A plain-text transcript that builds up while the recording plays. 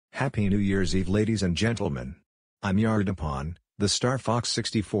Happy New Year's Eve, ladies and gentlemen. I'm Yardapon, the Star Fox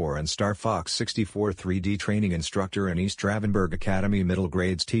 64 and Star Fox 64 3D training instructor and East Travenberg Academy middle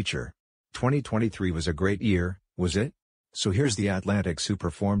grades teacher. 2023 was a great year, was it? So here's the Atlantics who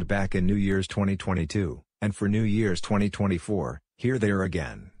performed back in New Year's 2022, and for New Year's 2024, here they are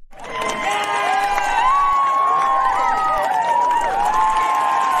again.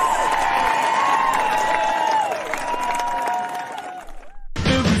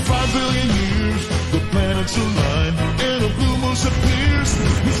 Align, and a blue moose appears.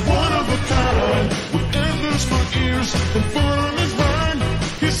 He's one of a kind, with antlers for ears and fur on his mind.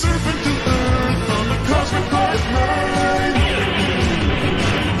 He's surfing to earth on the cosmic pipeline.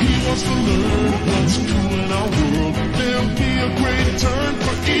 He wants to learn what's cool in our world. There'll be a great turn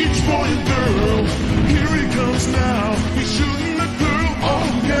for each boy and girl. Here he comes now, he's shooting the girl, oh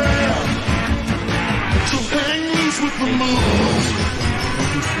yeah. So hang loose with the moves.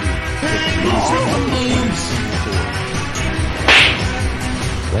 Hang loose with the moves.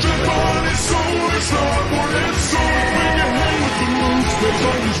 Jump on his soul, it's hard, it's soul. When you hang with the moves, there's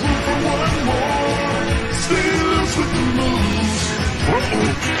always room for one more. Stay loose with the moves.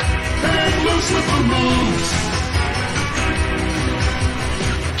 Hang loose with the moves.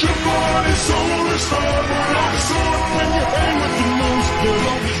 Jump on his soul, it's hard, it's soul. When you hang with the moves, there's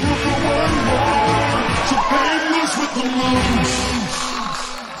always room for one more. So hang loose with the moves.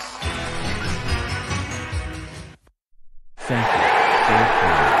 Thank you,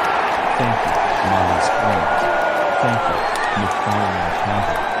 thank you, Molly's friends. Thank you, McFarlane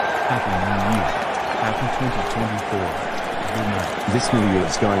County. Happy New Year. Happy 2024. Good night. This New Year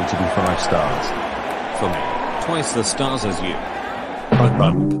is going to be 5 stars. For me, twice the stars as you. But.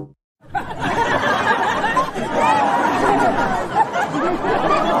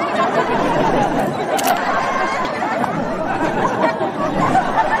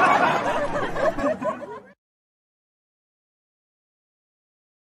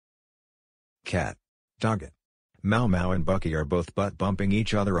 Cat. Dogget. Mao Mao and Bucky are both butt bumping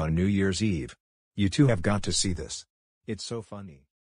each other on New Year's Eve. You two have got to see this. It's so funny.